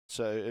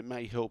so it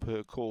may help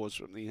her cause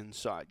from the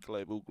inside.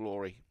 Global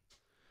Glory.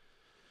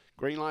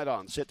 Green light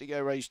on. Set to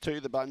go, race 2,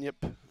 the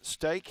Bunyip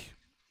Stake.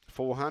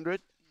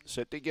 400.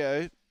 Set to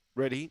go.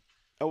 Ready.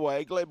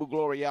 Away. Global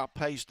Glory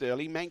outpaced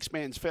early.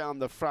 Manxman's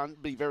found the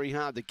front. Be very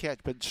hard to catch,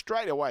 but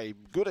straight away,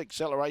 good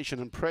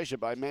acceleration and pressure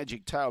by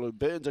Magic Tail, who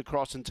burns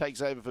across and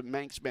takes over for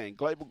Manxman.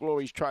 Global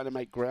Glory's trying to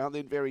make ground,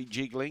 then very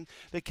jiggling.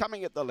 They're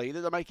coming at the leader.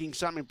 They're making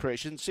some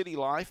impression. City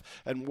Life,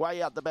 and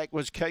way out the back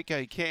was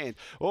Coco Can.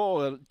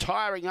 Oh,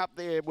 tiring up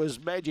there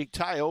was Magic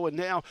Tail, and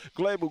now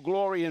Global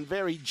Glory and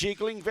very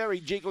jiggling.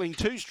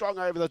 Too strong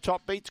over the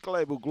top. Beats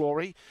Global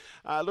Glory.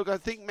 Look, I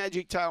think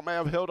Magic Tail may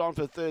have held on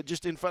for third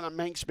just in front of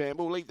Manxman.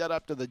 We'll leave that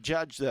up to the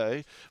judge,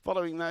 though.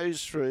 Following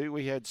those through,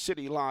 we had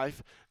City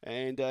Life,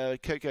 and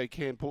Coco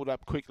Can pulled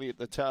up quickly at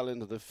the tail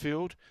end of the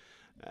field.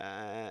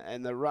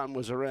 And the run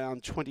was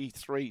around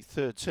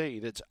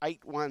 23.13. It's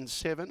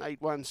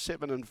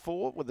 8.17 and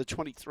 4 with the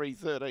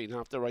 23.13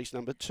 after race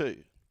number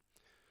 2.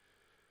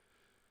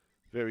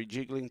 Very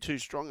jiggling, too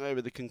strong over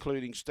the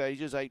concluding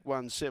stages.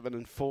 8.17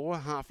 and 4,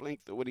 half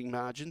length the winning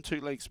margin, 2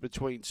 lengths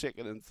between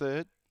second and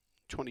third.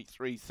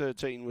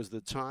 23.13 was the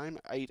time.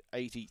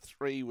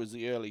 8.83 was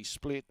the early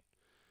split.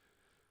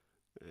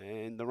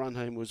 And the run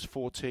home was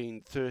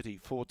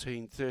 14.30.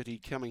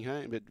 14.30 coming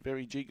home, but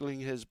very jiggling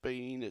has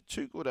been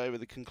too good over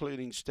the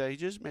concluding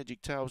stages.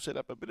 Magic Tail set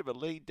up a bit of a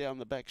lead down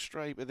the back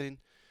straight, but then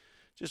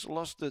just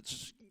lost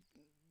its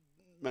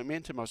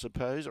momentum, I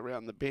suppose,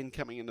 around the bend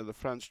coming into the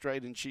front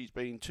straight, and she's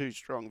been too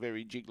strong,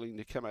 very jiggling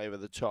to come over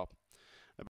the top.